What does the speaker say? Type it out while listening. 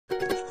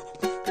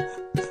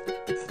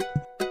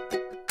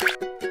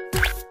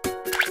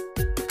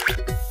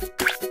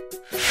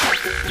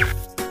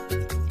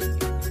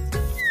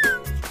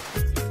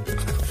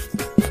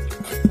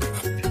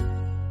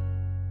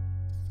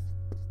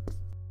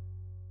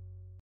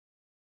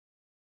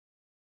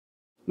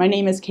My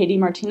name is Katie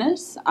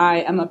Martinez.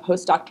 I am a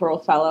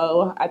postdoctoral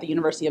fellow at the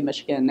University of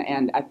Michigan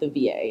and at the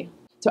VA.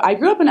 So I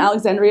grew up in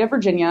Alexandria,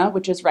 Virginia,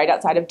 which is right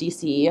outside of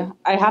DC.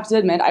 I have to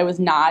admit I was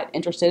not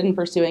interested in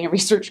pursuing a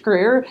research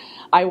career.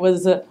 I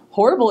was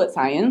horrible at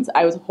science.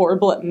 I was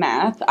horrible at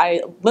math.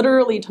 I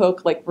literally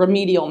took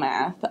remedial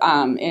math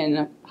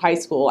in high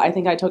school. I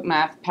think I took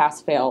math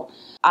pass-fail.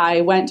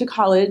 I went to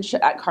college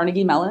at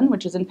Carnegie Mellon,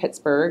 which is in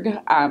Pittsburgh.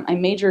 I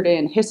majored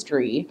in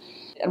history.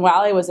 And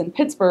while I was in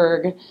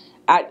Pittsburgh,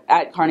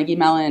 at Carnegie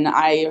Mellon,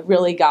 I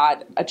really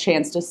got a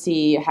chance to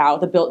see how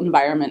the built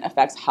environment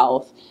affects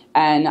health.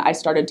 And I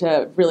started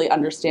to really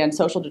understand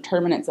social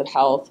determinants of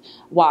health,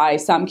 why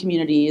some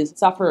communities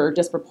suffer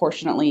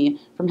disproportionately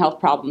from health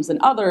problems than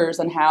others,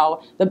 and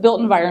how the built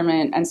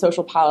environment and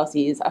social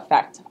policies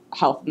affect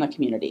health in the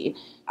community.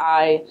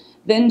 I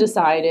then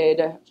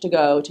decided to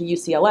go to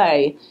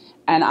UCLA,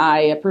 and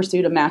I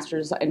pursued a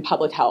master's in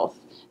public health.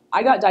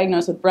 I got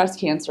diagnosed with breast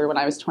cancer when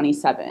I was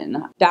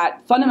 27.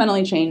 That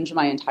fundamentally changed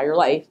my entire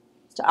life.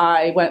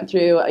 I went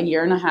through a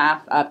year and a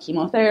half of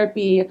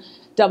chemotherapy,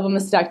 double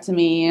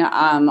mastectomy,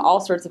 all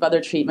sorts of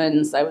other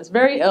treatments. I was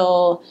very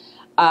ill,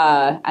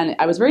 and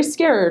I was very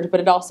scared,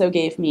 but it also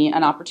gave me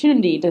an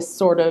opportunity to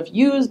sort of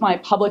use my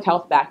public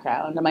health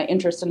background and my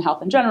interest in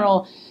health in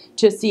general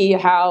to see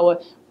how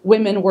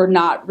women were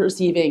not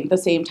receiving the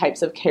same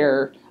types of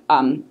care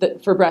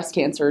for breast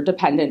cancer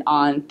dependent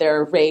on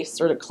their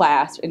race or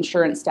class,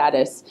 insurance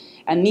status.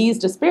 And these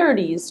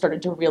disparities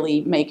started to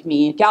really make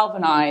me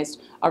galvanized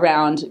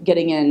around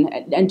getting in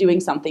and doing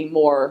something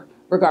more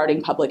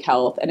regarding public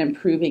health and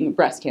improving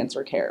breast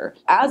cancer care.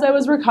 As I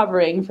was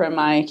recovering from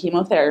my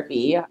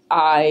chemotherapy,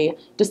 I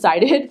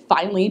decided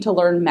finally to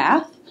learn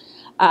math.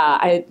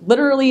 I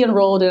literally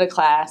enrolled in a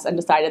class and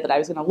decided that I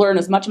was going to learn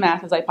as much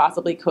math as I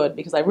possibly could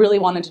because I really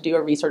wanted to do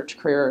a research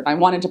career and I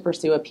wanted to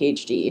pursue a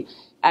PhD.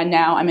 And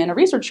now I'm in a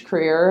research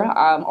career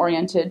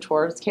oriented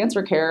towards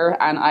cancer care,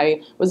 and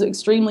I was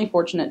extremely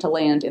fortunate to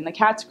land in the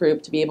CATS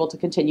group to be able to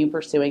continue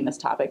pursuing this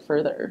topic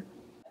further.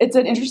 It's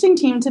an interesting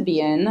team to be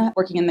in,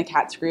 working in the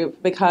CATS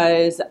group,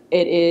 because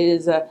it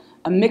is a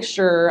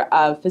mixture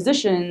of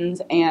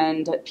physicians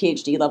and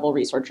PhD level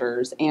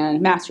researchers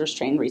and master's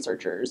trained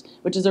researchers,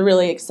 which is a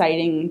really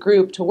exciting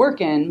group to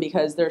work in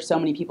because there's so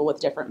many people with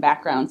different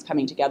backgrounds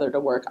coming together to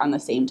work on the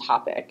same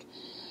topic.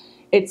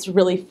 It's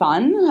really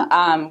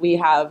fun. We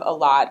have a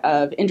lot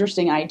of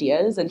interesting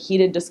ideas and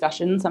heated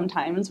discussions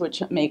sometimes,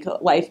 which make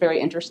life very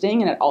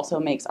interesting, and it also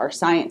makes our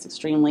science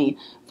extremely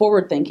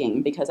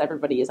forward-thinking because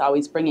everybody is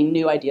always bringing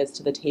new ideas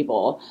to the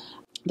table.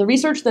 The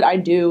research that I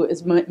do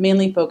is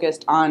mainly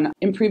focused on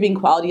improving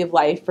quality of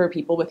life for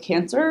people with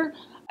cancer.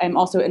 I'm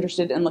also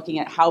interested in looking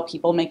at how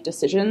people make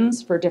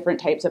decisions for different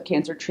types of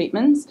cancer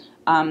treatments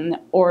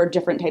or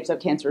different types of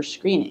cancer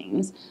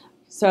screenings.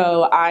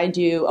 So I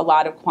do a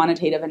lot of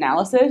quantitative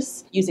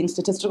analysis using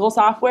statistical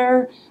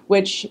software,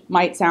 which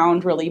might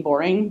sound really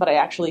boring, but I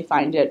actually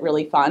find it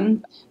really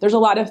fun. There's a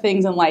lot of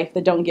things in life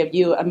that don't give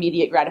you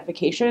immediate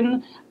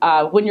gratification.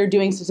 When you're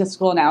doing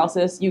statistical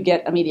analysis, you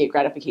get immediate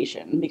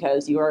gratification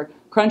because you are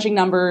crunching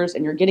numbers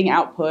and you're getting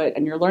output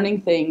and you're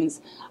learning things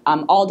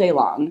all day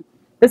long.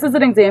 This is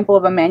an example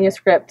of a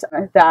manuscript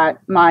that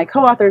my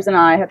co-authors and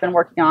I have been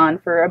working on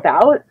for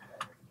about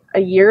a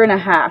year and a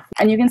half.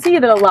 And you can see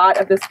that a lot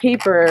of this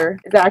paper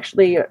is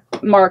actually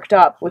marked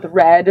up with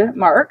red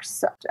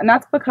marks. And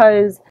that's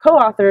because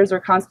co-authors are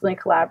constantly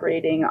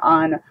collaborating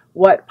on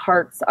what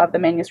parts of the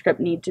manuscript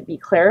need to be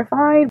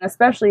clarified,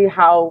 especially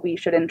how we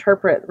should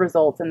interpret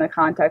results in the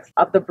context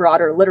of the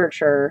broader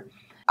literature.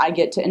 I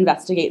get to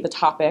investigate the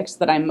topics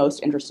that I'm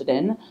most interested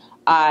in.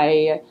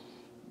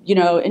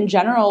 In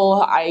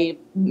general, I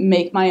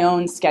make my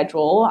own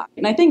schedule.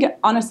 And I think,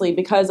 honestly,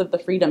 because of the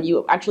freedom,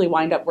 you actually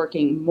wind up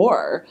working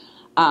more,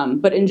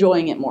 but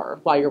enjoying it more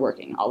while you're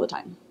working all the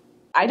time.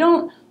 I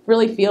don't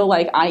really feel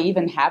like I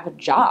even have a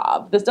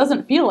job. This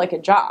doesn't feel like a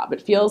job.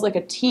 It feels like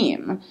a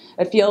team.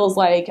 It feels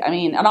like,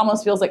 it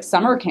almost feels like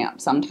summer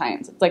camp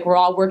sometimes. It's like we're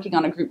all working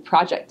on a group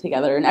project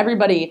together and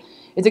everybody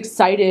is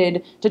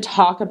excited to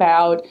talk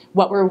about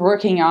what we're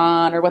working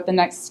on or what the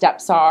next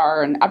steps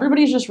are, and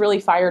everybody's just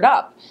really fired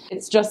up.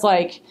 It's just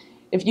like,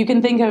 if you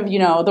can think of,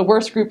 the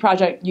worst group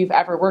project you've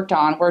ever worked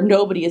on where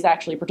nobody is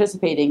actually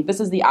participating, this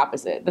is the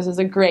opposite. This is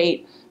a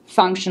great,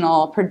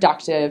 functional,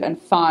 productive,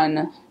 and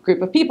fun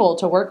group of people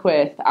to work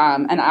with,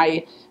 and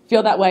I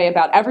feel that way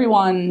about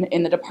everyone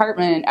in the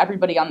department,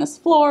 everybody on this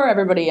floor,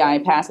 everybody I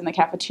pass in the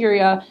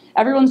cafeteria.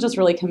 Everyone's just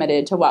really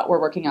committed to what we're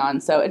working on,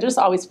 so it just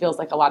always feels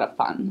like a lot of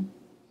fun.